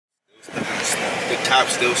top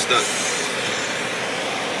still stuck.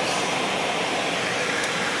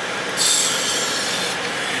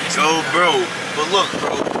 So, bro, but look,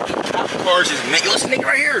 bro, top cars just make. Yo, this nigga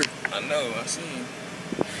right here. I know, I see him.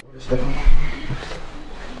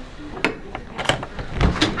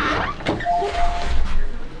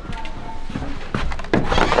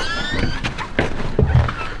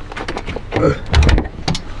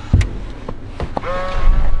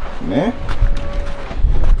 Man,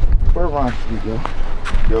 where Ron Street, yo?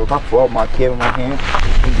 Yo, if I fall with my kid in my hand,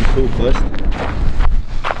 it's gonna be so busted.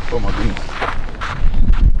 Oh my goodness.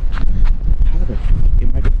 How the fuck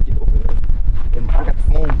am I gonna get over there? I got the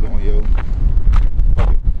phone going, yo.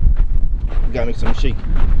 Fuck it. We gotta make some shake.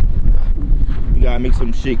 We gotta make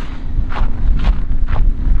some shake.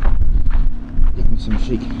 Get me some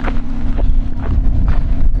shake. I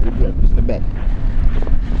gotta put this in the back.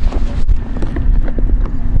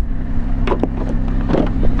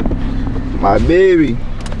 My baby.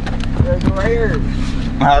 There's right here.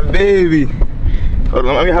 My baby. Hold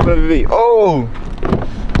on, let me hop in the video. Oh!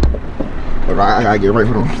 Hold on, I gotta get right.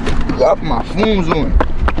 Hold on. Up, my phone's on.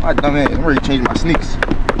 My dumb ass. I'm ready to change my sneaks.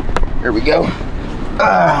 There we go.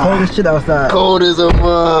 Cold as shit outside. Cold as a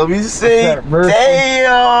mug. You see?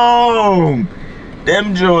 Damn!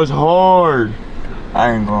 Them joints hard.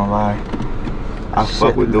 I ain't gonna lie. I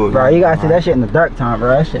fuck with those. Bro, you gotta see that shit in the dark time, bro.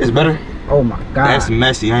 That shit. It's better? Oh my god. That's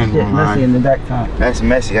messy, I ain't gonna lie. Messy in the dark time. That's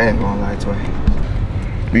messy, I ain't gonna lie to you.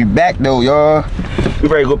 We back though, y'all. We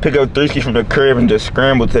ready to go pick up 3 skis from the crib and just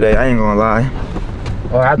scramble today. I ain't gonna lie.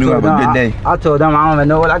 Oh, I We gonna have a good day. I told them I don't even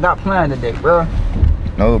know what I got planned today, bro.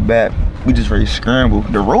 No bad. We just ready to scramble.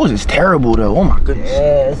 The road is terrible though. Oh my goodness.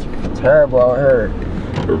 Yeah, it's terrible out here.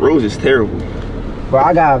 The road is terrible. Bro,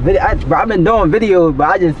 I got a video. Bro, I've been doing videos, but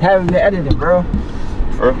I just haven't been editing, bro.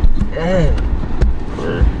 Bro. Yeah.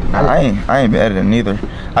 Nah, I ain't been editing neither.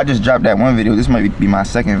 I just dropped that one video. This might be my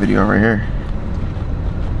second video right here.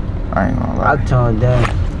 I ain't gonna lie. I told them.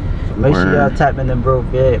 So make sure y'all tap in the bro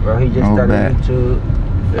bed, bro. He just started YouTube.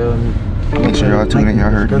 Feel me? Make sure y'all tune in. Y'all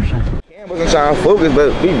heard me. Cam wasn't trying to focus,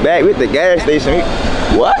 but we back with the gas station.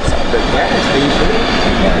 What? The gas station?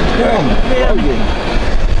 Come on.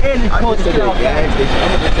 And it's supposed to the gas station. I'm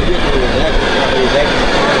gonna tell you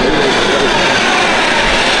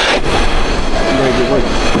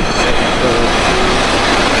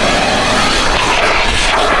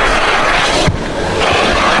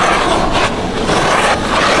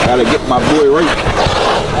gotta get my boy right.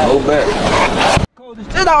 No bad. Cold as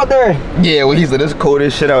shit out there. Yeah, well, he said it's cold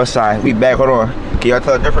as shit outside. We back. Hold on. Can y'all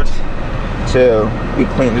tell the difference? Chill. We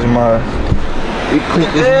clean this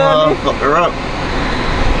motherfucker up.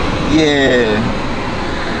 Yeah.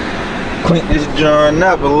 Clean this joint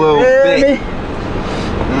up a little bit. You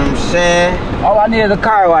know what I'm saying? All I need is a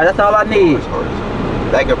car wash. That's all I need.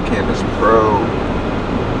 Backup canvas, bro.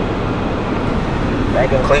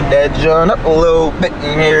 Backup. Clean that joint up a little bit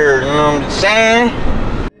in here. You know what I'm saying?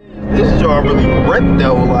 This joint really ripped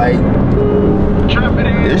though. Like,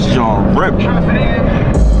 this joint ripped.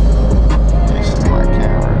 This is my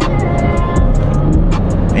camera.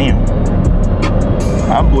 Damn.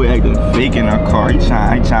 My boy acting fake in our car. He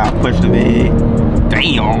trying to push the bed.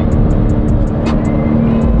 Damn.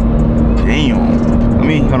 Damn. Let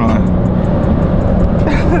me, hold on.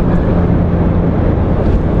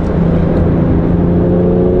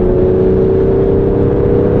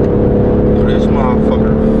 Yo, this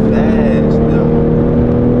motherfucker fast though.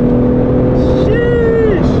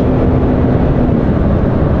 Sheesh.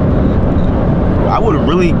 I would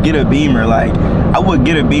really get a Beamer. Like, I would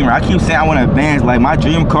get a Beamer. I keep saying I want to advance. Like, my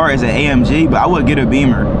dream car is an AMG, but I would get a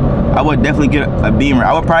Beamer. I would definitely get a Beamer.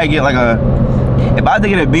 I would probably get like a, if I had to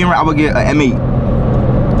get a Beamer, I would get an M8.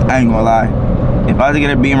 I ain't gonna lie. If I had to get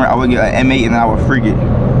a Beamer, I would get an M8 and then I would freak it.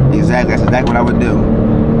 Exactly, that's exactly what I would do.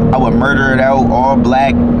 I would murder it out, all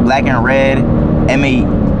black, black and red, M8.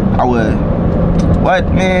 I would,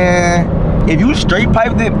 what, man? If you straight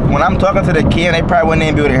piped it, when I'm talking to the kid, they probably wouldn't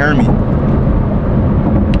even be able to hear me.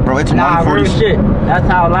 Bro, it's 140. Real shit. That's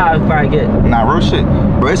how loud it's probably get. Nah, real shit.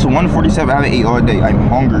 Bro, it's 147. I haven't ate all day. I'm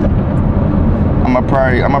hungry. I'ma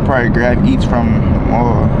probably grab eats from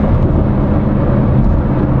I'ma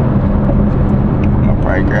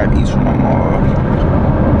probably grab eats from the mall.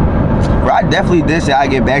 Bro, I definitely did say I'd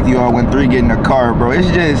get back to y'all when 3 get in the car, bro. It's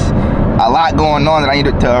just a lot going on that I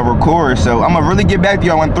need to record, so I'ma really get back to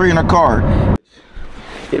y'all when 3 in the car.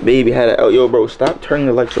 Yeah, baby had a, yo, bro, stop turning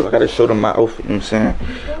the lights off. I gotta show them my outfit, you know what I'm saying?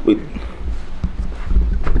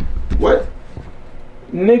 What?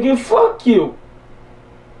 Nigga, fuck you.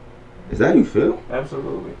 Is that how you feel?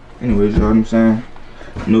 Absolutely. Anyways, y'all know what I'm saying?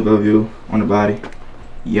 New Bellevue on the body.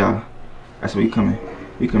 Yeah. That's where you coming.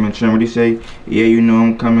 You coming trim? What do you say? Yeah, you know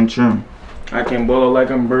I'm coming trim. I can blow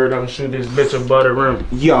like I'm bird. I'm shoot this bitch a butter rim.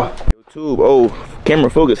 Yeah. YouTube. Oh,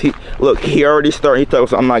 camera focus. He already started. He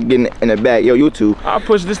thought I'm not getting in the back. Yo, YouTube. I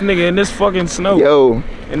push this nigga in this fucking snow. Yo.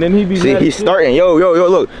 And then he be. See, he's starting. Yo,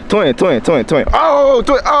 look. Twin. Oh, twin.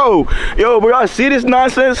 Oh, yo, bro, y'all see this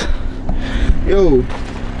nonsense? Yo,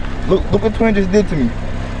 look what Twin just did to me.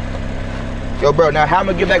 Yo, bro, now how am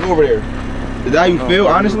I get back over there? Is that how you feel,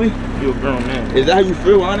 honestly? You a grown man. Is that how you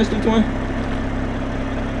feel, honestly, Twin?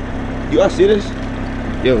 Y'all see this?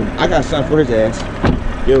 Yo, I got something for his ass.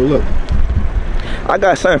 Yo, look. I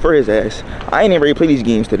got something for his ass. I ain't even ready to play these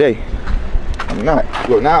games today. I'm not.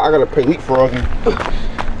 Look, now I gotta play leapfrog and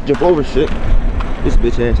jump over shit. This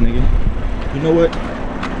bitch ass nigga. You know what?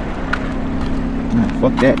 Nah,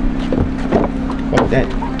 fuck that. Fuck that.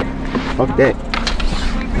 Fuck that.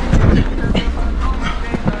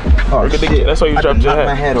 Oh, shit. That's why you dropped your head.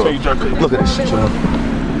 That's why you dropped your head. Look at that shit, y'all.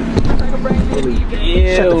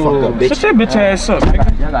 Yeah. Shut the fuck up, bitch. Shut that bitch ass up,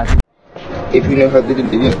 nigga. If you know how they did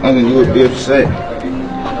it, you would be upset.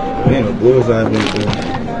 Man, the bullseye right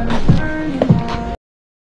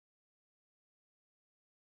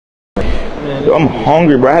there. Yo, I'm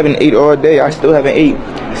hungry, bro. I haven't ate all day. I still haven't ate.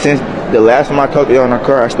 Since the last time I talked to y'all in the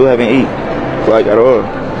car, I still haven't ate. Like, at all.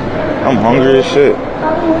 I'm hungry as shit.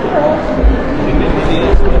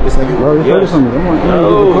 Bro, you yes. From me. Come on,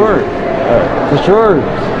 record. For sure.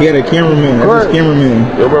 He had a cameraman. That's his cameraman.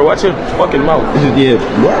 Yo, bro, watch your fucking mouth. Yeah,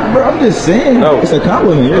 what, bro? I'm just saying. No. It's a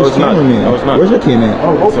compliment. You're a cameraman. No, it's not. Where's your camera at?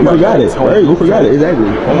 Oh, you forgot it. Right? You forgot it. Exactly.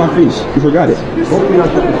 On my face. You forgot it.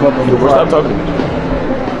 Stop talking to me.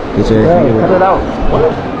 Cut it out.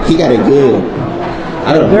 What? He got it good.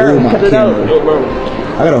 I gotta hold my camera. Yo, bro.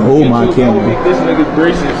 I gotta hold my camera. This nigga's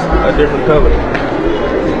braces a different color.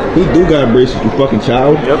 He do got braces, you fucking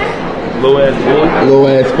child. Yep. Low ass boy. Low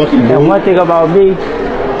ass fucking boy. And one thing about me.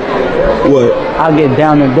 What? I'll get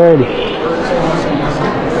down and dirty.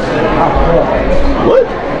 What?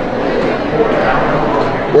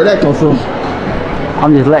 Where'd that come from?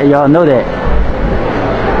 I'm just letting y'all know that.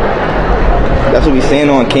 That's what we saying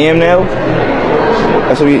on cam now?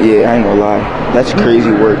 That's what we, yeah, I ain't gonna lie. That's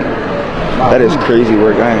crazy work. That is crazy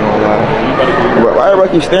work, I ain't gonna lie. Why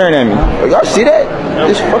everybody keep staring at me? Y'all see that?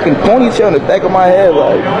 This fucking ponytail in the back of my head,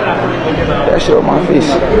 like, that shit on my face.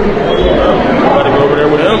 You gotta go over there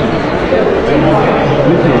with him.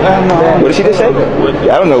 What did she just say?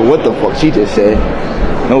 I don't know what the fuck she just said.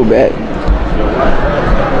 No bad.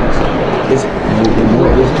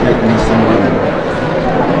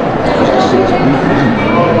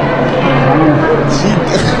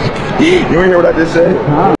 You ain't hear what I just said?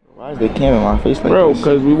 Why is they cam in my face like bro, this?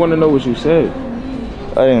 because we want to know what you said.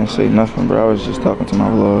 I didn't say nothing, bro. I was just talking to my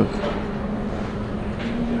vlog.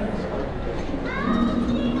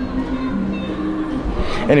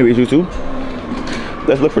 Anyways, YouTube,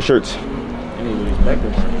 let's look for shirts. Anyways, back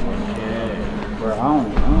there. Yeah. Bro, I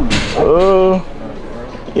don't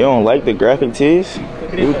You don't like the graphic tees?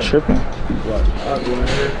 You tripping.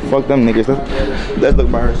 Fuck them niggas. Let's look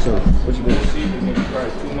by herself. What you gonna see?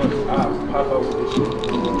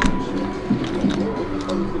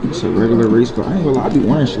 It's a regular race car. I ain't gonna lie, I be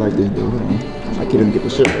wearing shit like this though. Hold on. I can't even get the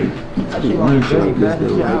shirt right. I be wearing shit like this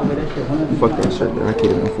though. Like, fuck that shirt though. I can't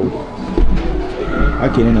even unfold it. I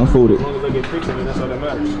can't even unfold it. As long as I get pictures, that's all that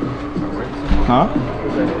matters. Huh?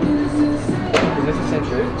 Is this the same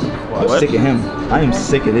shirt? I'm sick of him. I am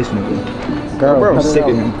sick of this nigga. Girl, bro, I'm sick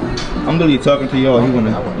of him. I'm literally talking to y'all. He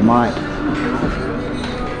wanna mind.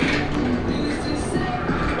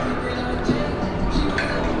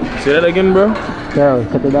 Say that again, bro. Girl,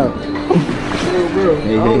 cut it out.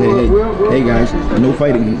 Hey guys, no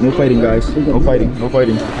fighting, guys. No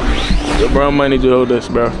fighting. Yo, bro, I might need you to hold this,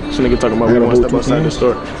 bro. This nigga talking about we don't want to step outside the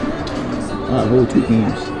store. I hold 2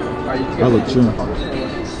 cams. I look trim.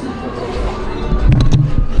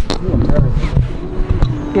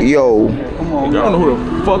 Yo. I don't know who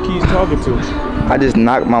the fuck he's talking to. I just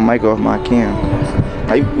knocked my mic off my cam.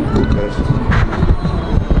 How you cool, guys?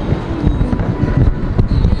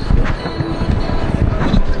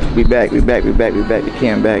 We back. The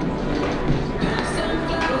cam back.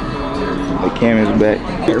 The cam is back.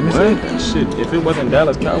 What? Shit, if it wasn't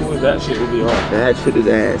Dallas Cowboys, that shit would be hard. That shit is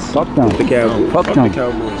ass. Fuck them. The Cowboys. Fuck the them.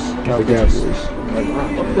 Cowboys. The Cowboys.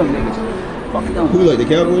 Fuck them niggas. Fuck them. Who like the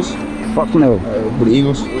Cowboys? Fuck no. For the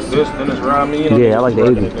Eagles? What's this? Dennis Rodman? Yeah, I like the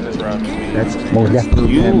Eagles. Dennis Rodman. That's most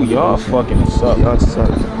definitely. Y'all fucking suck. Y'all suck.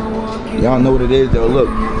 Y'all know what it is though. Look,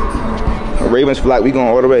 a Ravens flag. We going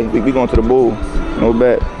all the way. We going to the bowl. No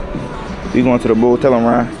bet. We going to the bowl. Tell them,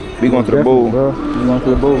 Ryan. We going to the bowl. Bro. We going to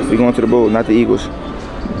the bowl. We going to the bowl, not the Eagles.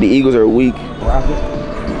 The Eagles are weak.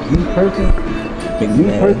 You person? Me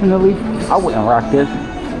personally, I wouldn't rock this.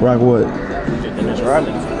 Rock what? Dennis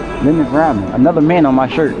Rodman. Dennis Rodman. Another man on my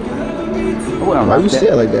shirt. I wouldn't Why rock you say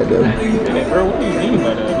it like that though? Bro, what do you mean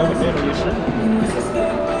by that? Another man on your shirt?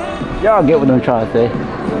 Y'all get what I'm trying to say.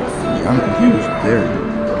 I'm confused. There.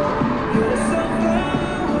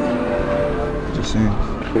 Just saying.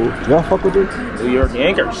 Y'all fuck with this? New York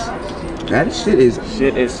Yankees. That shit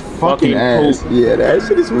is fucking ass. poop. Yeah, that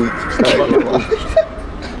shit is weak.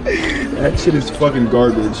 That shit is fucking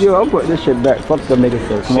garbage. Yo, I'm putting this shit back. Fuck the niggas.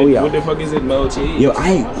 So come on, we out. What the fuck is it, Mo cheese? Yo,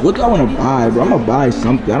 look, I wanna buy, bro. I'm gonna buy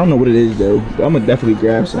something. I don't know what it is though, but I'm gonna definitely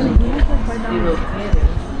grab something.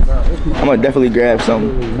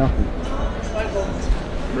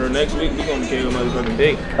 Bro, next week we gonna kill a motherfucking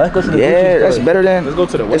date. Let's go to the Yeah, Gucci that's store. better than. Let's go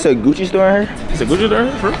to the It's a Gucci store in here. It's a Gucci store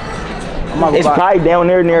for? It's probably down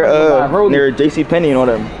there near near JCPenney and all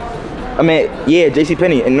them. I mean, yeah,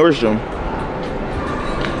 JCPenney and Nordstrom.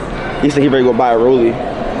 He said he ready to go buy a Rollie.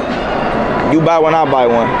 You buy one, I'll buy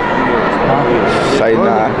one. Say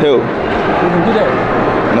nah, who? We can do that.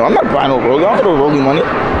 No, I'm not buying no Rollie. I don't got no Rollie money.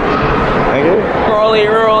 Rolly.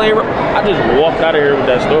 I just walked out of here with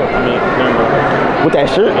that store. I mean, remember. With that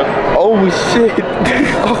shirt? Oh shit.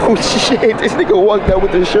 Oh shit. This nigga walked out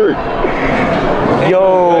with the shirt.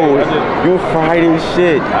 Yo, you fried as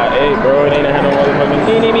shit. Hey, bro, it ain't had no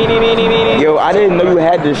motherfucking. Yo, I didn't know you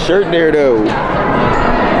had the shirt there though.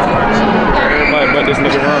 Everybody but this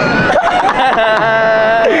nigga wrong.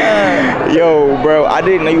 Yo, bro, I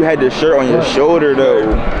didn't know you had the shirt on your shoulder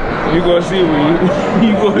though. You gonna see when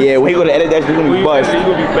you gonna yeah, when he gonna edit that shit, he gonna be bust. He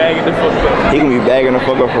gonna be bagging the fuck up. He gonna be bagging the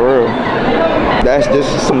fuck up for real. That's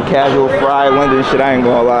just some casual fried London shit, I ain't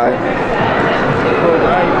gonna lie.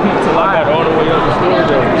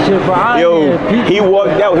 Yo, he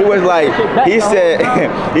walked out, he was like, he said,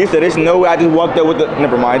 there's no way I just walked out with the,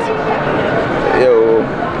 never mind. Yo.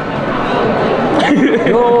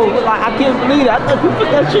 Yo, like, I can't believe it. I thought you put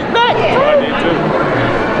that shit back. I did too.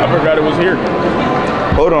 I forgot it was here.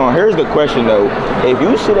 Hold on, here's the question though. If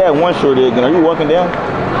you see that one shorty again, are you walking down?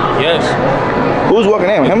 Yes. Who's walking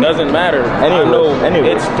down? Him? It doesn't matter.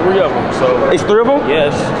 Anyway. It's 3 of them, so. It's 3 of them?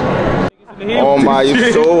 Yes. Oh my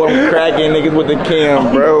soul, I'm cracking niggas with the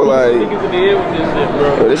cam, bro. Like,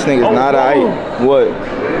 yo, this nigga's not aight. What?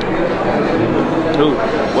 Who?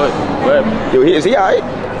 What? Yo, is he aight?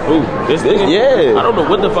 Who? This nigga? Yeah. I don't know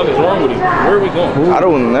what the fuck is wrong with him. Where are we going? I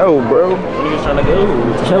don't know, bro. Niggas trying to go.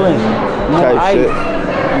 Chilling. Type shit.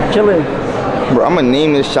 Chilling. Bro, I'm gonna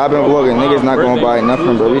name this shopping vlog and niggas not gonna buy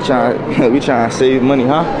nothing, bro. We trying to save money,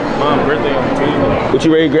 huh? Mom's birthday on Tuesday. What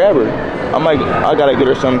you ready to grab her? I gotta get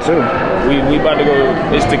her something too. We about to go.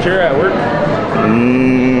 Is Takira at work?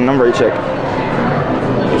 I'm ready to check.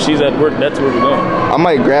 If she's at work, that's where we going. I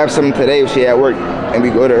might grab something today if she at work and we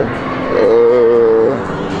go there.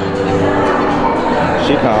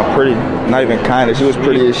 She kinda pretty. Not even kinda. She was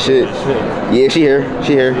pretty as shit. Yeah, she here.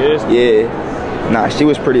 Yes. Yeah. Nah, she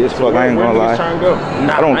was pretty as fuck. I ain't gonna lie.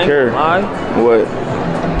 I don't care. What?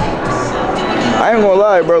 I ain't gonna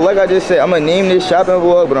lie, bro. Like I just said, I'm gonna name this shopping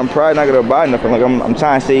vlog, but I'm probably not gonna buy nothing. Like I'm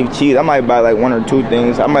trying to save cheese. I might buy like 1 or 2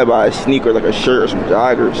 things. I might buy a sneaker, like a shirt or some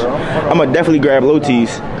joggers. I'm gonna definitely grab low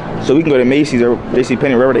tees, so we can go to Macy's or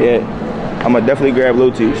JCPenney, wherever they at. I'm gonna definitely grab low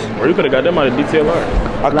tees. Or you could have got them out of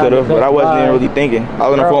DTLR. I could have, but I wasn't even really thinking. I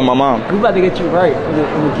was on the phone with my mom. We about to get you right in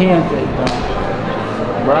the can thing,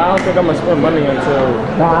 Bro, I don't think I'm gonna spend money until.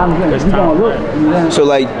 Nah, I'm good. You gonna look. So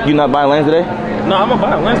like, you not buying lens today? No, I'm gonna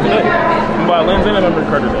buy a lens today. I'm gonna buy a lens and a memory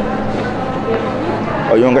card today.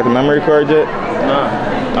 Oh, you don't got the memory card yet?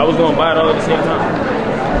 Nah, I was gonna buy it all at the same time.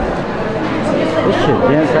 This shit,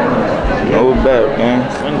 damn. No bet, man.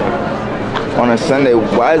 Sunday. On a Sunday,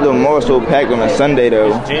 why is the mall so packed on a Sunday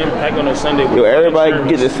though? It's jam packed on a Sunday. Yo, everybody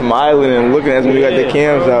get to smiling and looking at me when you got the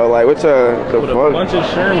cams out. Like, what's the with fuck? a bunch of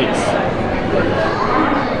Shermans.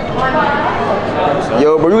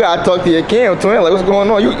 Yo, bro, you gotta talk to your cam, twin. Like, what's going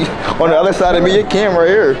on? You on the other side of me, your cam right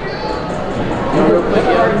here.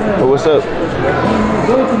 But what's up?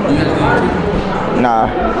 Nah,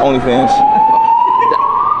 OnlyFans.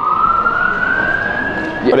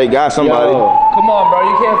 But they got somebody. Yo, come on, bro.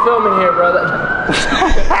 You can't film in here, brother.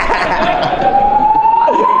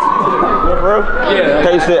 Bro? Yeah.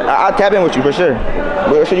 Okay, so I'll tap in with you for sure.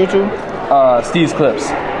 What's your YouTube? Steve's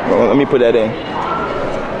Clips. Well, let me put that in.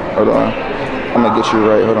 Hold on. I'm gonna get you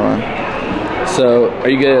right. Hold on. So, are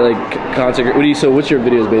you good at like content? What do you? So, what's your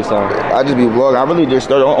videos based on? I just be vlogging. I really just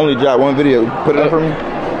started. Only dropped 1 video. Put it up for me.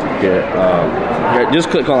 Yeah. Here, just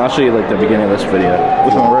click on. I'll show you like the beginning of this video.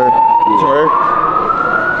 Which one, Red? Which one, Red?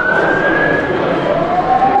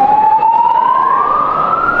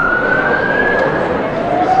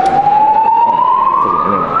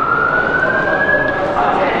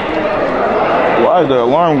 Why is the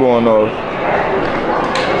alarm going off?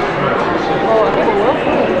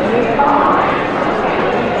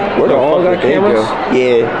 Where the all fuck got did they cameras? go?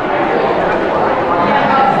 Yeah.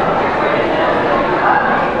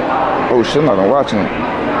 Oh shit, I'm not gonna watch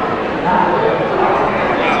it.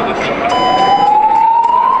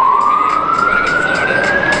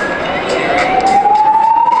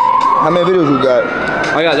 How many videos you got?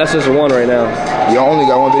 I got, that's just one right now. You only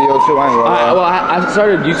got one video too? I ain't gonna lie. Well, I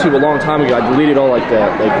started YouTube a long time ago. I deleted all like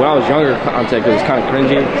that. Like when I was younger content because it's kind of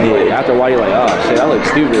cringy. Yeah. After a while, you're like, oh shit, I look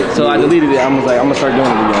stupid. So I deleted it. I was like, I'm gonna start doing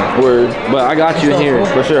it again. Word. But I got you in here.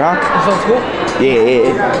 For sure, huh? That sounds cool.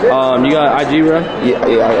 Yeah. You got IG, bro? Yeah,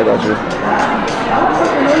 I got you.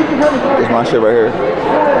 This my shit right here.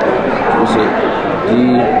 What's it?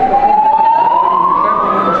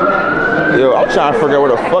 Yo, I'm trying to figure out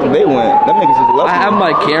where the fuck they went. Them niggas just left I me. have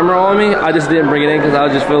my camera on me. I just didn't bring it in because I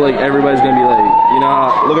just feel like everybody's gonna be like, you know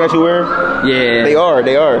how, Looking at you weird? yeah. They are.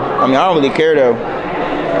 I mean, I don't really care though.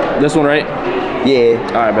 This one, right? Yeah.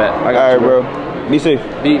 All right, bet. I got Alright, you, bro. Be safe.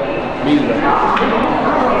 Be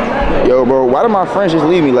Yo, bro, why do my friends just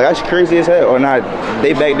leave me? Like, that's crazy as hell. Or not,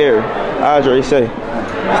 they back there. I was already say.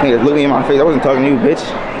 This nigga look me in my face. I wasn't talking to you, bitch.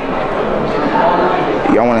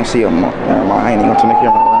 Y'all want to see him? I ain't even gonna turn the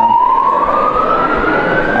camera around.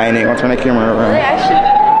 I ain't even gonna turn the camera around.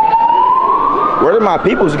 Where did my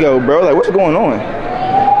peoples go, bro? Like, what's going on?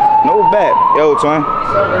 No bet. Yo, twin.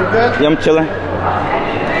 Yeah, I'm chilling.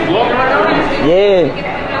 Yeah.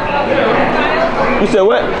 You said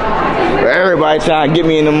what? Everybody trying to get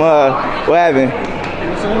me in the mud. What happened?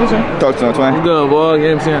 Talk to him, twin. You good, boy? You know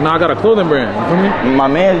what I'm saying? Nah, I got a clothing brand. You feel me? My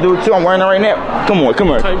man's do it too. I'm wearing it right now. Come on, come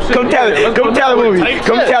on. Come tell it. Come tell it with me.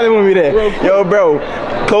 Come tell it with me there. Yo, bro.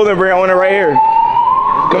 Clothing brand on it right here.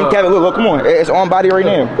 Come tell it. Look, come on. It's on body right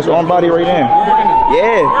now. It's on body right now.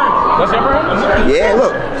 Yeah. That's your brand? Yeah,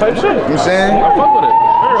 look. Type shit. You know what I'm saying? I fuck with it.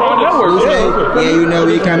 Yeah, you know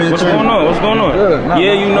we coming to church. What's going on?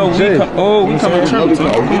 Yeah, you know we come. Oh, we coming to church.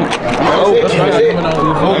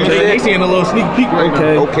 Okay, they seeing a little sneak peek right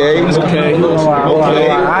now. Okay. Okay.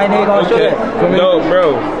 I ain't even gonna show that. No,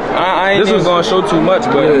 bro. I ain't even gonna show too much,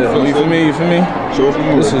 but You feel me? You feel me?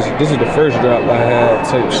 This is the first drop I had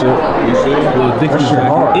type shit. You feel me? Dickies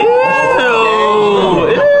jacket.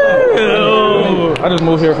 I just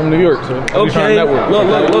moved here from New York, so Okay.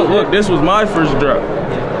 Look. This was my first drop.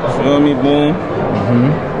 Feel me? Boom.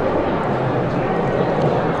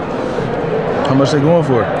 How much they going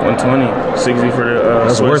for? 120, 60 for the.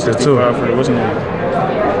 That's worth it too. 65 for the what's name?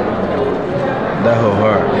 That whole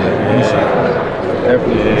hard.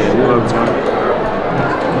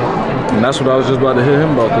 And that's what I was just about to hit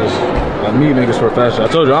him about this. I need niggas for fashion. I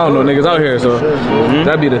told you I don't know niggas out here, so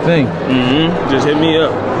that'd be the thing. Just hit me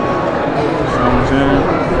up. You know what I'm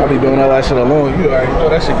saying? I be doing all that shit alone. You already know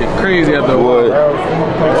that shit get crazy after a while.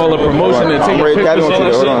 All the promotion and taking ready to tap pictures. into All that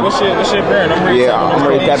it. shit. Hold on. What's shit brand? I'm ready. I'm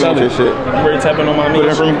ready to tap into this shit. I'm ready tapping on my Put it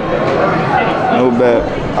knees. for me. No bad.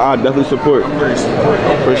 I'll definitely support.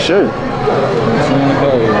 For sure.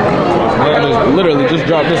 Man, I just literally just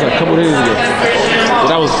dropped this like a couple days ago. So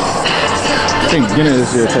that was, I think, beginning of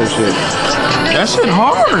this year type shit. That shit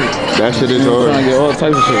hard. That shit is I'm hard. trying to get all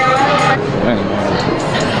types of shit. Man.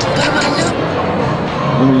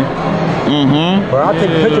 Bro, I take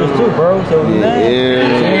pictures too, bro. So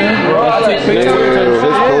Yeah. Bro, I take pictures.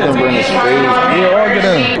 This clothing brand is crazy. Yeah, all get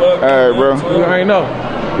in. Alright, bro. You already know.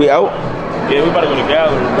 We out? Yeah, we about to go to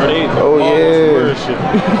gallery, bro. They Oh, yeah. shit.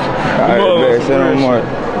 Alright, man. Send them more.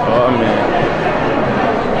 Oh man.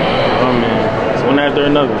 It's one after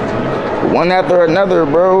another. One after another,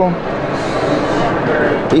 bro.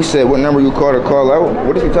 He said, what number you call to call out?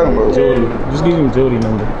 What is he talking about? Jody. Just give him Jody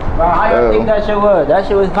number. Bro, how you think that shit was? That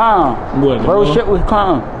shit was calm. What? Bro, shit was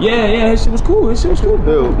calm. Yeah, that shit was cool. That shit was cool.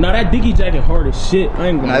 Dude. Now that Dickie jacket hard as shit. I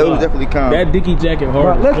ain't gonna Nah, it was lie. definitely calm. That Dickie jacket Bro,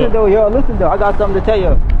 hard as listen fuck. though, yo. Listen though. I got something to tell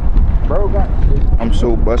you. Bro, got shit. I'm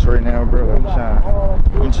so bust right now, bro. I'm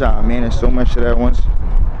trying to manage so much shit at once.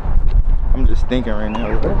 I'm just thinking right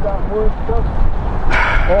now. Got more stuff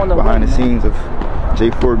on the Behind the way, scenes of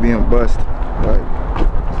Jay4 being bust. Like,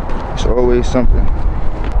 it's always something.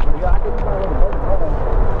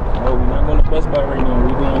 No, we're not going to Best Buy right now.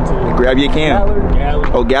 We're going to Grab your cam.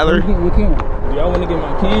 gallery. Oh, gallery? You can. Do y'all want to get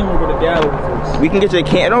my cam or go to gallery first? We can get your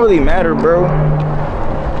cam. It don't really matter, bro.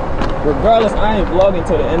 Regardless, I ain't vlogging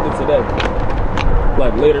till the end of today.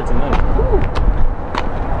 Like later tonight.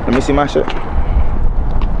 Let me see my shit.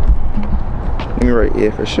 Let me write,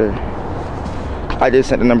 yeah, for sure. I just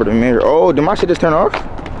sent the number to the mirror. Oh, did my shit just turn off?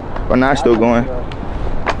 Or not, still going?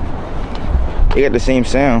 They got the same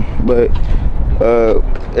sound, but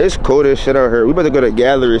It's cold as shit out here. We about to go to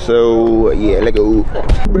gallery, so yeah, let's go.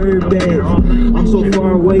 Bird bag. I'm so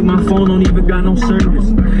far away, my phone don't even got no service.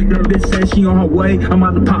 That bitch said she on her way, I'm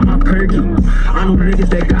about to pop my perky. I know niggas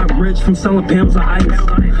that got rich from selling pounds of ice.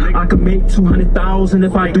 I could make 200,000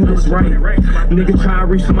 if I do this right. Nigga try to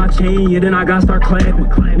reach for my chain, yeah, then I gotta start clapping.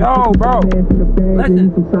 Yo, bro.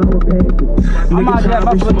 Listen. I'm out there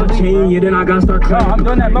muffler delete, bro. Yeah, then I gotta start clapping. No, I'm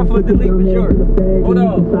doing that muffler delete for sure. Hold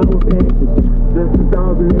on. Just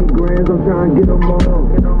 1,008 grams, I'm trying to get them all.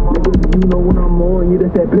 You know when I'm on, you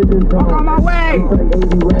just that pigeon talk. Fuck on my way! Like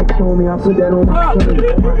 80 racks on me, I put that on my son.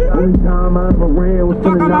 Only time I ever ran was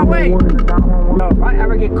Fuck on my way! Yo, if I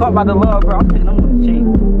ever get caught by the love, bro, I'm taking them on the chain.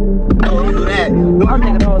 Don't do that. I'm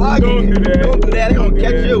taking them on the chain. Don't do that. They gonna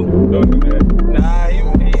catch you. Don't do that. Nah, he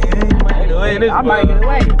might get away. I might get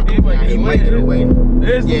away. He might get away.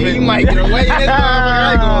 Yeah, he might get away. I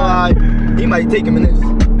ain't gonna lie. He might take him in this.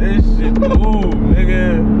 This shit move,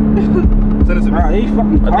 nigga. Bro, these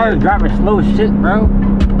fucking cars driving slow as shit, bro.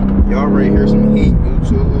 Y'all ready to hear some heat,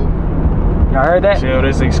 YouTube? Y'all heard that? Chill,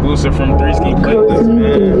 this exclusive from 3 Ski Playlist,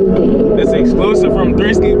 man. This exclusive from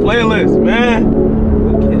 3 Ski Playlist, man.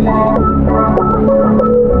 It's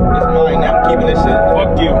mine now. I'm keeping this shit.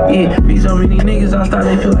 Fuck you. Yeah, be so many niggas, I start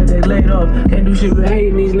they feel like they laid off. Can't do shit but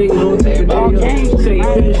hating these niggas, don't take a day off. Say he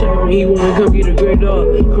finish up and he wanna come get a great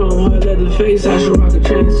dog. Chrome hard leather face, I should rock a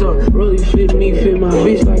chainsaw. Really fit me, fit my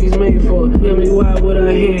bitch like it's made for. Tell me why would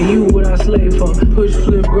I hand you what I slave for? Push,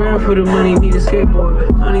 flip, grind for the money, need a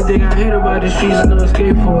skateboard. Only thing I hate about the streets is no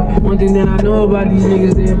escape for. One thing that I know about these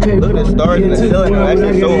niggas, they pay for. Look at the stars in the ceiling, that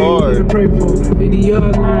shit's so hard. 50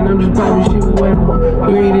 yards line, I'm just popping shit with way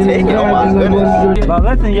more. Take it, oh my goodness. Well,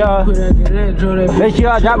 listen, y'all. Make sure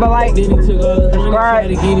y'all drop a like,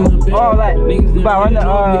 subscribe, all that. We about to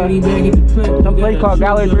run some place called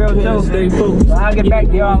Gallery Drill too. So I'll get back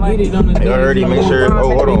to y'all like. Y'all already make sure. Oh,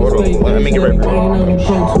 hold on. Let me get right back.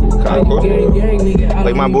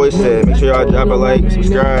 Like my boy said, make sure y'all drop a like,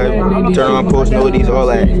 subscribe, turn on post notifications, all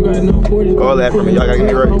that. All that for me. Y'all gotta get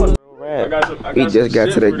me right. We just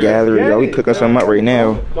got to the gallery, y'all. We cooking something up right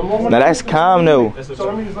now. Now that's calm though. So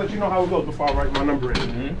let me just let you know how it goes before I write my number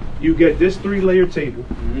in. You get this 3-layer table,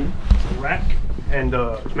 rack, and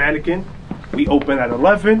mannequin. We open at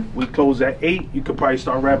 11. We close at 8. You could probably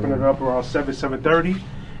start wrapping it up around 7:30.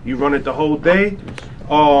 You run it the whole day.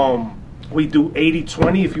 We do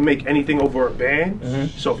 80-20 if you make anything over a band.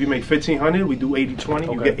 So if you make 1,500, we do 80-20.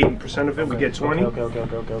 You get 80% of it. We get 20.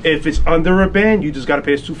 Okay. If it's under a band, you just gotta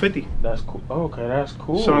pay us $250. That's cool. Okay, that's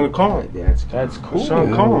cool. Song and calm. That's cool. Song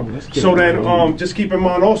and calm. So then, just keep in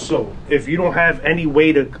mind also, if you don't have any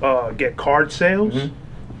way to get card sales,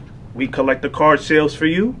 we collect the card sales for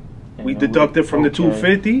you. We deduct it from the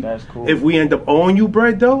 $250. That's cool. If we end up owing you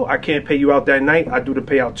bread though, I can't pay you out that night. I do the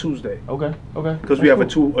payout Tuesday. Okay. Because we have a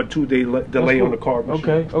two-day delay on the card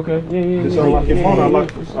machine. Okay. Yeah. Just unlock your phone.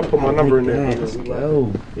 I'll put my number in there. Let's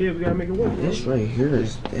go. Yeah, we gotta make it work. This right here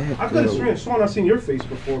is that I could have sworn I seen your face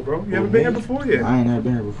before, bro. You haven't been here before yet? I ain't never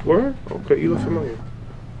been here before. Word? Okay, you look familiar.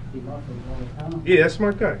 Yeah, that's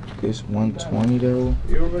my guy. It's 120 though.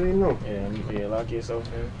 You already know. Yeah, you can lock yourself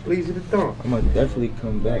in. Please the thumb. I'm gonna definitely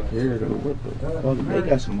come back here though. What the fuck? They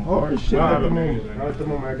got some hard shit. Not at the moment. Not at the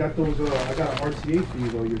moment. I got those. I got an RTA for you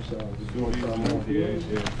though yourself. If you want to try more.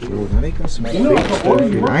 Yo, now they got some fake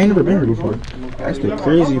stuff here. I ain't never been here before. That's the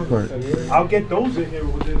crazy part. I'll get those in here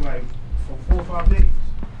within like 4 or 5 days.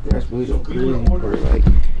 That's really the crazy part. Like,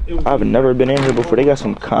 I've never been in here before. They got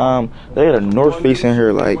some calm. They got a North Face in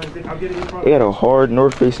here. Like, they got a hard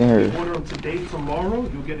North Face in here. Order them today, tomorrow.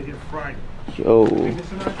 You'll get it here Friday. Yo,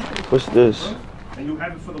 what's this? And you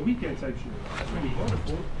have it for the weekend type shit. That's when you order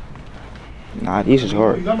for. Nah, these is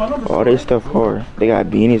hard. All this stuff hard. They got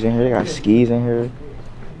beanies in here. They got skis in here.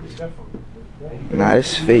 Nah,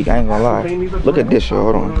 this is fake. I ain't gonna lie. Look at this, yo.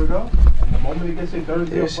 Hold on.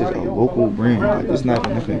 This is a local brand. Like, this not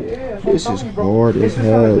nothing. This is hard as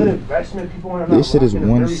hell. This shit is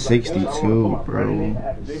 162, bro.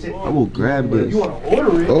 I will grab this.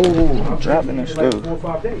 Oh, I'm dropping this stuff.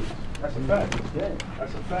 That's a fact.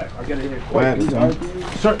 That's a fact. I'll get it here Grab quick. it,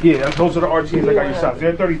 huh? Sir, yeah, those are the RTs I got your size.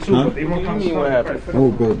 They're 32, but they won't come to Oh,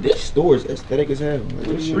 bro, this store is aesthetic as hell. Like,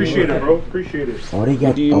 Appreciate it, bro. Appreciate it. Oh, they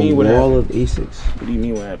got a wall of Asics. What do you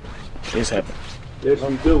mean what happened? It's happened. Yes,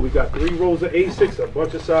 we do. We got 3 rows of A6, a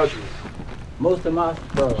bunch of sizes. Most of my,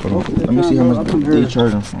 bro. Let me see how much they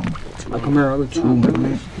charging from. I come here all the time.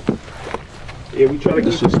 Yeah, we try to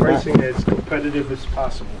keep the pricing as competitive as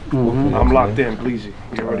possible. I'm locked in, Bleezy.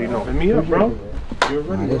 You already know. Hit me up, bro.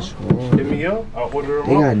 Nah, that's hard. Hit me up. I'll order them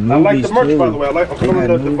They got up. I like the newbies, merch, too. by the way. I'm They feeling got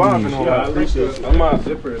the vibe and newbies. all Yeah, I that. appreciate it. I'm out.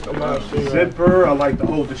 Zipper. I like the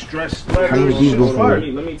whole distress How leather. much these Shit go is for? fire.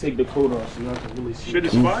 Let me take the coat off so y'all can really see. Shit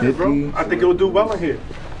is fire, bro. 250. I think it'll do well in here.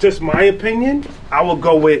 Just my opinion, I will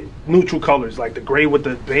go with neutral colors, like the gray with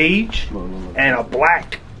the beige and a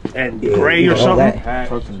black and gray or all something.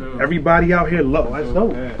 that. Everybody out here love. That's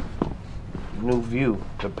dope. New view.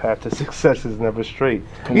 The path to success is never straight.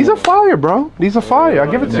 These are fire, bro. These are fire. I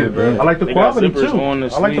give it to you. I like the They got quality zippers too. on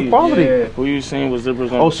the I like the sleeve. quality. Yeah. Who you saying with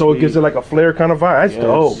zippers on Oh, the so it gives it sleeve? like a flare kind of vibe. That's Yes.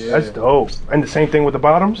 dope. Yeah. That's dope. And the same thing with the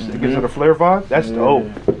bottoms. It gives it a flare vibe. That's dope.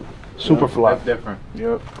 Super fly. That's different.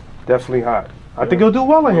 Yep. Definitely hot. I think it'll do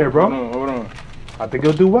well in here, bro. Hold on. I think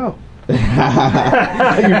it'll do well. You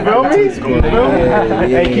feel me? You feel me?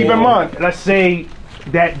 Hey, keep in mind, let's say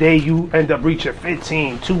that day you end up reaching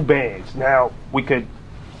 15, 2 bands. Now, we could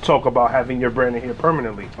talk about having your brand in here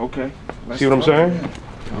permanently. Okay. See what I'm saying?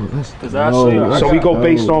 Cause I see. So we go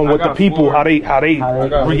based on what the got people, four. how they got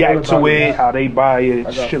react four to it, colors. how they buy it,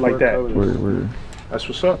 I got shit like 4 that. colors. Word. That's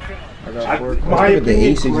what's up. I got 4 My look at the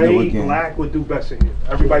opinion, Asics though gray, again. black would do best in here.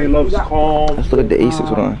 Everybody loves calm. Let's look at the Asics.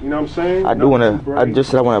 Hold on. You know what I'm saying? I do wanna. I just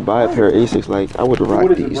said I wanna buy a pair of Asics. Like I would rock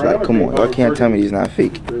What is it, these. brown Like or come green? on, y'all can't tell me these not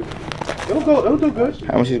fake. It'll do good.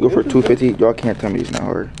 How much these go for? 250. Y'all can't tell me these not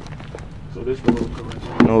hard. So this the little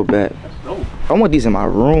correction. No bet. I want these in my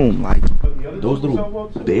room. Like those little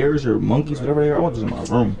bears or monkeys, whatever they are. I want those in my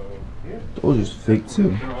room. Those is fake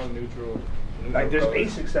too. They're all neutral. Like there's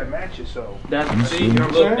Asics that match it, so. That's see, what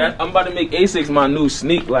I'm look, saying? I'm about to make Asics my new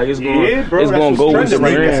sneak. Like it's going, Yeah, bro. it's That's going to go with what's the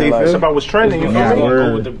trending. brand. It's Like, about what's trending. You it's feel going me? to go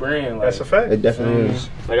Word. with the brand. Like, That's a fact. It definitely is.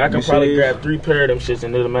 like I can You probably see? grab 3 pair of them shits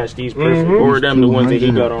and it'll match these perfect, Mhm. or them the ones that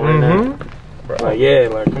he got on right now. Mhm. Like yeah,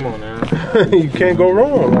 like come on now. You can't go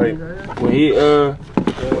wrong. Like When he cause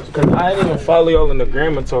I didn't even follow y'all on the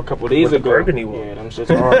gram until a couple days With the ago. burgundy one. Yeah, them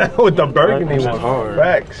shits hard. with the burgundy That's one. hard.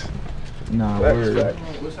 Facts. Nah, Facts. word.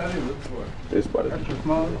 It's about to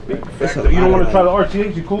Facts. You don't want to try the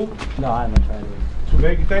RTX? You cool? No, I haven't tried it. Too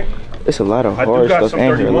big, you think? It's a lot of I do hard got stuff some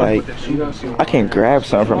in here. 31s Like with this. I can grab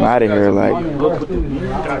something from out of here. Like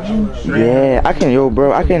Got you. yeah, I can. Yo,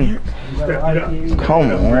 bro, I can.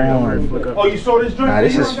 Come on. Oh, you saw this joint? Nah,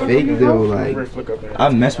 this is fake though. Like Flick up there. I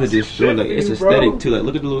mess with this shit. Like it's aesthetic too. Like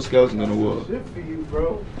look at the little skeleton on the wall. Shit for you,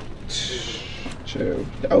 bro. Chill.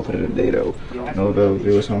 The outfit of the day though. No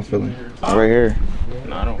velvet. What's how I'm feeling. Right here.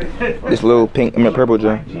 No, I don't. This little pink, purple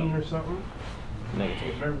joint. Jean or something?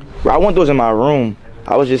 Bro, I want those in my room.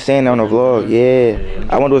 I was just saying that on the vlog. Yeah,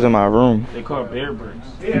 I want those in my room. They call it bear bricks.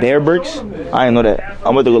 Bear bricks? I didn't know that.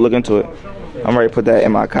 I'm about to go look into it. I'm ready to put that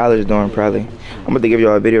in my college dorm probably. I'm about to give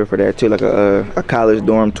y'all a video for that too, like a college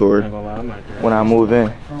dorm tour I ain't gonna lie, I might grab when I move in.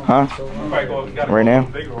 Huh? Right now?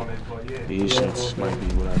 these shits. Might be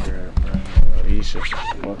what I grab, bro. These shits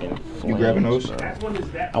fucking flames, You grabbing those? bro.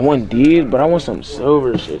 I want these, but I want some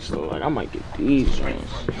silver shit, so like I might get these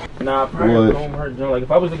joints. Nah, probably What? chrome heart joint. Like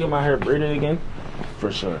if I was to get my hair braided again,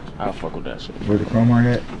 for sure, I'll fuck with that shit. Where the chrome heart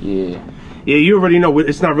at? Yeah. Yeah, you already know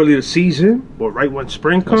it's not really the season, but right when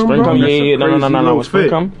spring comes, spring come, yeah, no. When spring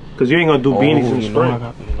come, because you ain't gonna do beanies in you spring. know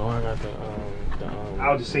I got the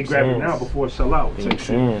I'll just say grab it now before it sell out. pink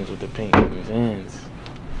fans with the pink fans.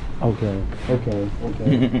 Okay.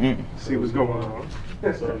 See what's going on.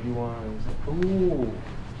 So you want? Ooh,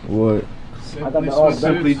 What? I got the all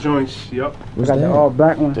Simply black. joints. Yup. I got the all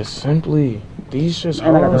black one. the simply. These shits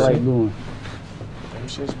And I got the hard. light blue one. Them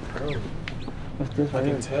shits pro. What's this I right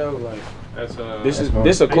can here? tell like That's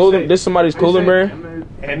this a clothing. This somebody's clothing brand.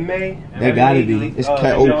 That gotta be. It's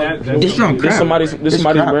cat. Oh, this junk This crap. somebody's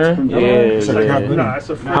crap. brand. Yeah. It's a crap. yeah. Really? Nah, it's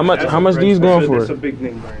a How much these going for? It's a big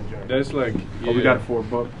name brand joint. That's like Oh, we got it for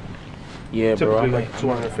 $1. Yeah, bro. Typically I'm like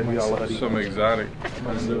 $250 hoodie. some exotic.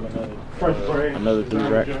 Fresh brand. another 3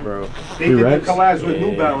 racks, bro, They did the racks? collabs with Yeah.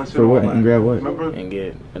 New Balance. For what? all And that. grab what? Remember? and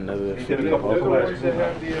get another They did 50 a couple off. of collabs.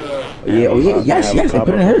 Yeah. Oh yeah. Yes. Yes. They put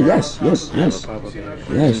it in here. Yes. Yes. Yes.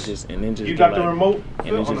 Yes. And then just You get got the like, remote?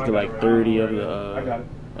 and then just get like 30 of I got it.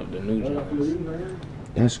 the new joints.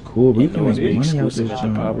 That's cool. But you And can those make be money out exclusive this at the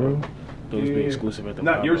joint, pop, bro. bro. Those be exclusive at the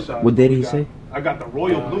Not pop. your size. What day did he say? I got the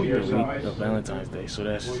royal blue your The week size. of Valentine's Day, so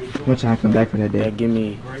that's I'm gonna try to come back for that day. that'll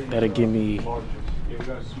give me I'm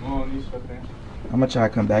gonna try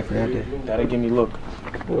to come back for that day. that'll give me look.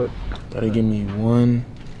 That'll give me 1,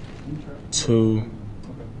 2,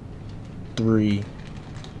 3,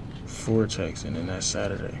 4 checks, and then that's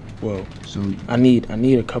Saturday. Well, So I need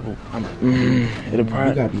a couple. It'll you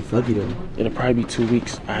probably gotta be fucky though. be 2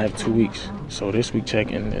 weeks. I have 2 weeks, so this week check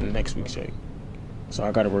and then next week check. So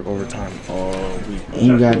I gotta work overtime all week.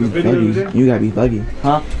 You gotta be buggy. You gotta be buggy.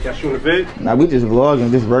 Huh? Y'all shooting a vid? Nah, we just vlogging,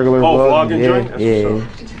 just regular vlogging. Yeah, joint?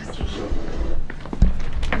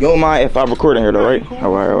 You don't mind if I record in here though, right?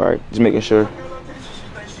 All right. Just making sure.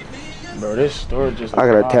 Bro, this store just. I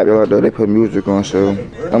gotta tap y'all out though. They put music on, so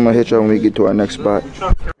I'm gonna hit y'all when we get to our next spot.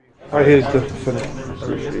 Right here's the finish.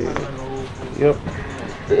 Yep.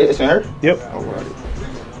 It's in her? Yep. Alright.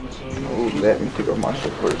 Oh, let me take off my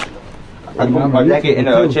shirt first. I can put my jacket in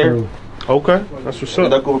the chair. Okay, that's what's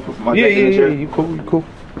up. I go put my jacket in the chair. You cool.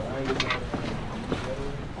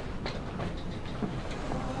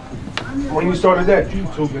 When you started that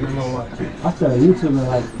YouTube, and all that? I started YouTube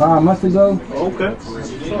like 5 months ago. Okay.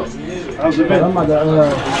 How's it been? I'm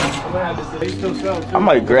about I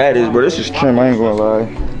might grab this, bro. This is trim. I ain't gonna lie.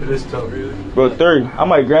 It is tough, really. Bro, 30. I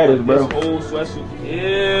might grab this, bro. Old sweatsuit.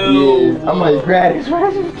 Yeah, I might grab this. I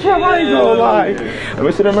ain't gonna lie. Let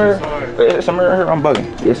me see the mirror. It's a mirror here. I'm bugging.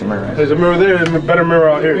 Yeah, it's a mirror. There's a mirror there. There's a better mirror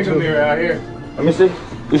out here, too. Mirror out here. Let me see.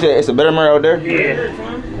 You said it's a better mirror out there? Yeah.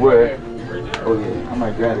 Where? Oh, yeah. I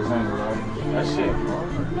might grab this. I ain't gonna lie. That shit.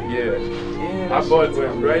 Yeah. I bought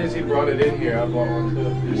one. Right as he brought it in here, I bought one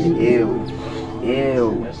too. Ew.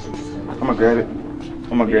 I'm gonna grab it.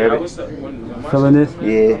 feeling this.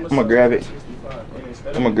 Yeah, I'm gonna grab it.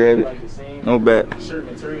 No bet.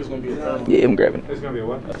 Yeah, I'm grabbing it. It's gonna be a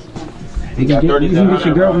what? You can get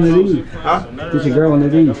your girl one of these. Huh? Get your girl one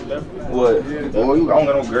of these. What? Oh, you I don't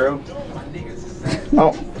got no girl.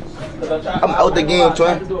 I'm out the game,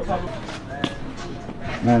 twin.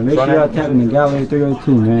 Man, make sure y'all tapping the Gallery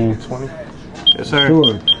 302, man. 20. Yes, sir.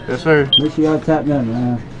 Sure. Yes, sir. Make sure y'all tap that,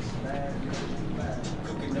 man.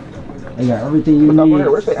 They got everything you need.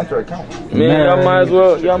 Where's the enter account? Man, y'all might as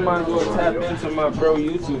well tap into my bro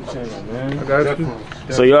YouTube channel, man. I got you.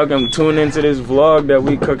 So y'all can tune into this vlog that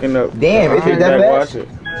we cooking up. Damn, is it that Watch bad? it.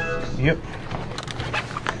 Yep.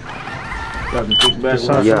 Y'all can kick back. Just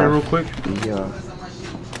sign Yeah. for me real quick. Yeah.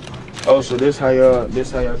 Oh, so this how y'all keep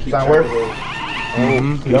Sound work?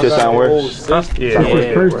 You just sound work? Yeah. This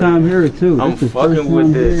is first time here too. I'm This is fucking first with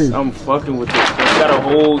time this. here. I'm fucking with this. They got a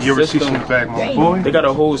whole Your receipts system. in the back, my boy. They got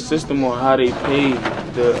a whole system on how they pay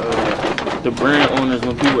the brand owners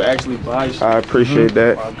when people actually buy shit. I appreciate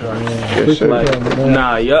that. Yes, sir. Like,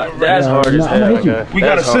 nah, yeah, that's hard as hell. We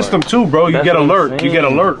got a system too, bro. You That's get what I'm alert. You get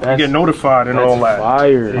saying. alert. You get notified and all that.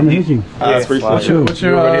 Fire. I'm gonna hit you. I appreciate you. What's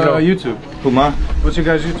your YouTube? Who, mine? What's your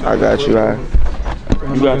guys' YouTube? I got you.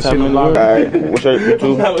 You got time to look. Alright, what's your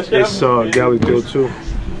YouTube? It's Galley 202.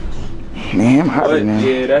 Man, I'm hot right now.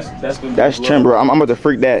 Yeah, that's gonna be That's a vlog. trim, bro. I'm about to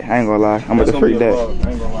freak that. I ain't gonna lie. I'm about That's to freak gonna be a that. vlog. I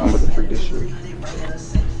ain't gonna lie. I'm about to freak this shit.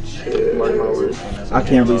 Mark my words. I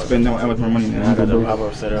can't really spend that much more money I now. got the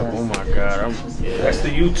pop-up set up. Oh my god. That's the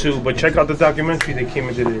YouTube, but check out the documentary they came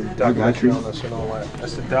and did a documentary you. on us and all that.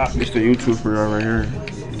 That's the doc. It's the YouTube for y'all right here.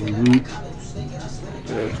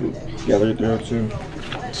 Gallery 302.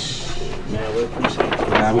 Man, we appreciate it.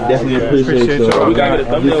 Nah, we definitely appreciate you. We gotta get a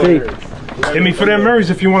thumbnail here. Hit me for them mirrors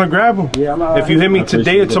if you want to grab them. Yeah, I'm If you hit me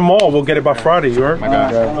today or tomorrow, we'll get it by Friday. You heard?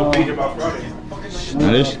 Now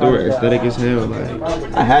this store aesthetic as hell. Like,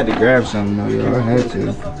 I had to grab something though, yo. I had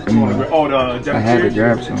to. Come on. Oh, I had to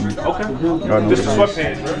grab something. Okay. Y'all know This is what it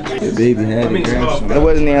sweatpants, right? is. The baby had to grab something. It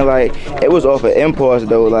wasn't even like, it was off of impulse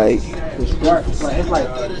though. Like,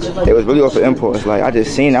 it was really off of impulse. Like, I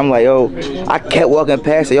just seen it. I'm like, yo, I kept walking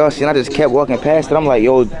past it. Y'all seen I just kept walking past it. I'm like,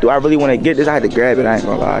 yo, do I really want to get this? I had to grab it. I ain't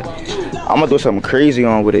gonna lie. I'm gonna do something crazy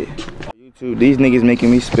on with it. YouTube, these niggas making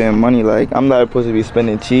me spend money. Like, I'm not supposed to be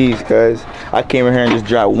spending cheese, cause I came in here and just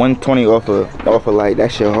dropped 120 off of like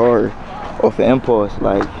that shit hard, off of impulse.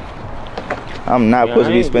 Like, I'm not supposed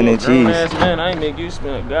to be spending cheese. Man, I ain't make you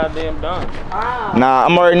spend a goddamn dime. Nah,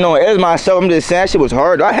 I'm already knowing. As myself, I'm just saying that shit was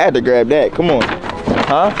hard. I had to grab that. Come on,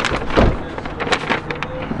 huh?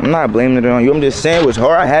 I'm not blaming it on you. I'm just saying it was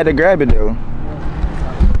hard. I had to grab it though.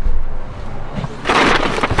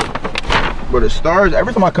 But the stars,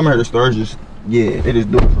 every time I come here, the stars just, yeah, they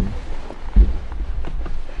just do it for me.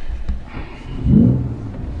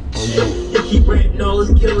 Keep rapping all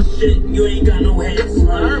this killer shit, you ain't got no heads.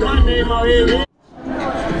 I heard my name out here, man.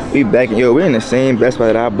 We back, yo, we're in the same Best Buy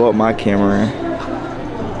that I bought my camera in.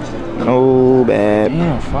 No bad.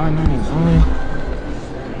 Damn,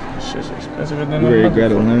 $5.99. Shit's expensive than We already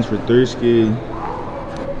got a lens for $3.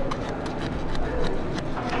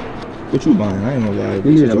 What you buying? I ain't gonna lie.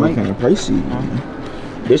 This is all kind of pricey.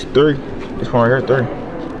 This $3. This one right here, $3.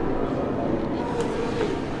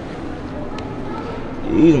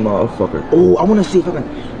 These motherfuckers. Oh, I wanna see if I can.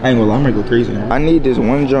 I ain't gonna lie, I'm gonna go crazy. I need this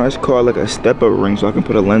one joint. It's called like a step-up ring, so I can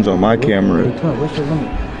put a lens on my camera. What's your limit?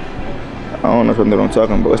 I don't know if you know what I'm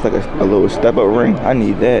talking about. It's like a little step-up ring. I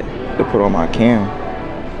need that to put on my cam.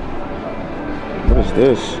 What is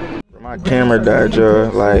this? My camera died, Joe.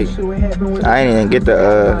 Like, I didn't even get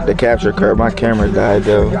the capture card. My camera died,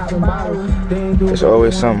 though. It's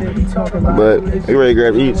always something. But we ready to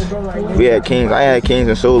grab eats. We had Kings. I ain't had Kings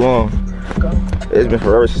in so long. It's been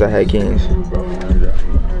forever since I had Kings.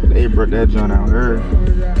 They brought that joint out here.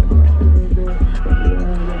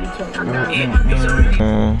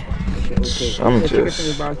 I'm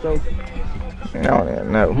just, I don't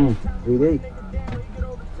even know.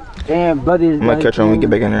 Damn, buddy. I'm gonna catch on when we get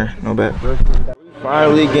back in there. No bet.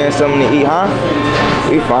 Finally getting something to eat, huh?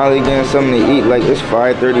 We finally getting something to eat. Like, it's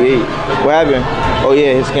 5:38. What happened? Oh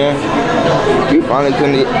yeah, his can. We finally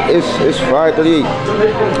couldn't eat. It's 5:38.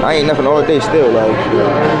 I ain't nothing all day still. Like,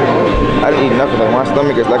 I didn't eat nothing. Like, my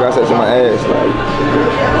stomach is, like I said, to my ass. Like,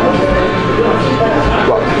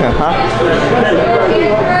 what? Huh?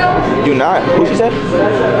 You not? Who she said?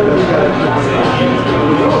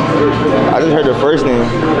 I just heard the first name.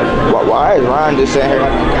 Why is Ryan just saying her?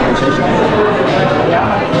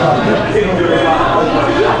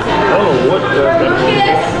 Oh, what the? I don't know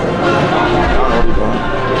what you're doing.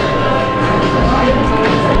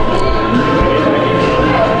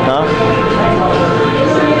 Huh?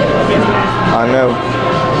 I know.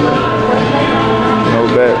 No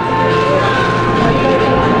bet.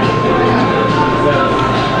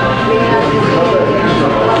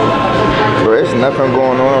 Bro, it's nothing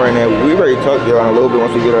going on right now. We already talked to y'all in a little bit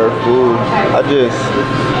once we get our food.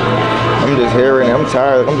 I'm just here right now. I'm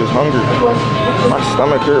tired. I'm just hungry. My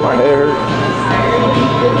stomach hurt. My head hurt.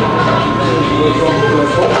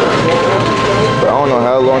 But I don't know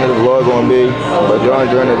how long this vlog gonna be. But if y'all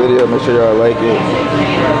enjoying the video, make sure y'all like it.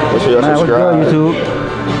 Make sure y'all subscribe. What's good,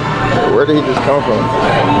 YouTube? Where did he just come from?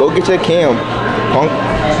 Go get your cam, punk.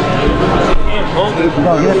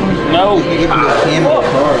 No.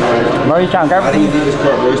 Bro, you trying to grab it? This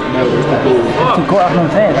car raced now. It's too cool. That's what I'm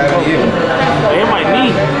saying. It might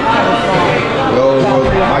need. Yo,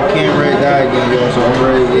 my camera died again, yo, so I'm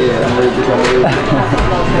ready. Yeah, I'm ready to come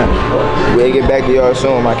in. We'll get back to y'all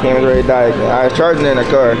soon. My camera's ready to die again. I was charging it in the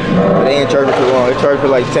car, but they ain't charging too long. It charged for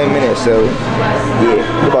like 10 minutes, so yeah.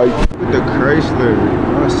 Goodbye. With the Chrysler.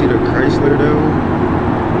 Y'all see the Chrysler though?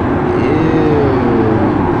 Ew.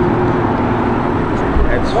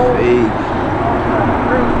 That's fake.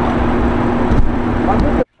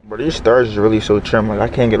 But these stars is really so trim. Like, I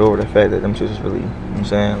can't get over the fact that them shit is really, you know what I'm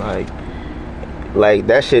saying? Like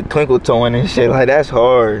that shit twinkle toeing and shit. Like, that's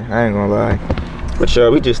hard. I ain't gonna lie. But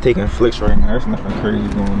y'all, we just taking flicks right now. There's nothing crazy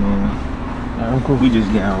going on. We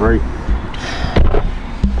just getting right.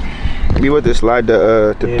 We went to slide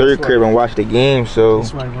the third crib and watch the game, so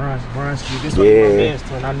yeah,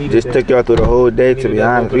 just took y'all through the whole day. To be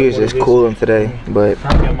honest, we was just cooling today, but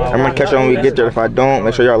I'm gonna catch y'all when we get there. If I don't,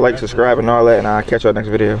 make sure y'all like, subscribe, and all that, and I'll catch y'all next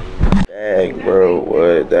video. Bag, bro,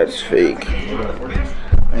 what? That's fake. I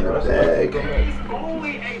need a bag.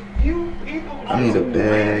 I need a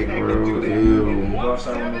bag, bro. Ew.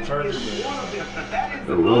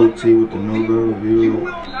 The low T with the no-go view.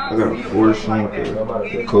 I got a Force on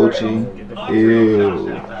with the coaching.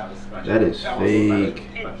 Ew. That is fake.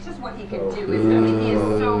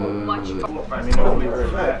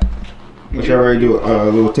 What y'all already do? A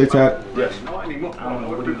little TikTok? Yes. I don't know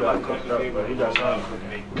what he got cooked up, but he got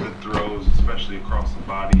something. Good throws, especially across the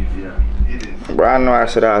body. Yeah. Bro, I know I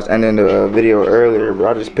said I was ending the video earlier, but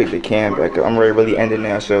I just picked the cam back up. I'm ready to really end it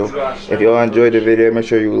now. So if y'all enjoyed the video, make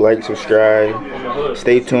sure you like, subscribe,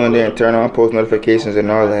 stay tuned in, turn on post notifications and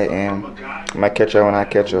all that, and I might catch y'all when I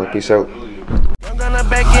catch y'all. Peace out. I'm gonna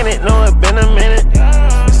back in it, know it been a minute.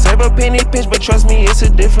 Save a penny pinch, but trust me, it's a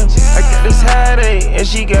difference. I got this headache, and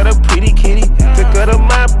she got a pretty kitty. Took her to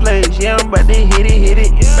my place, yeah, I'm about to hit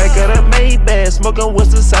it. Back at a Maybach, smoking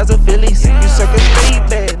what's the size of Phillies. You suck a straight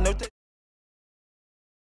back.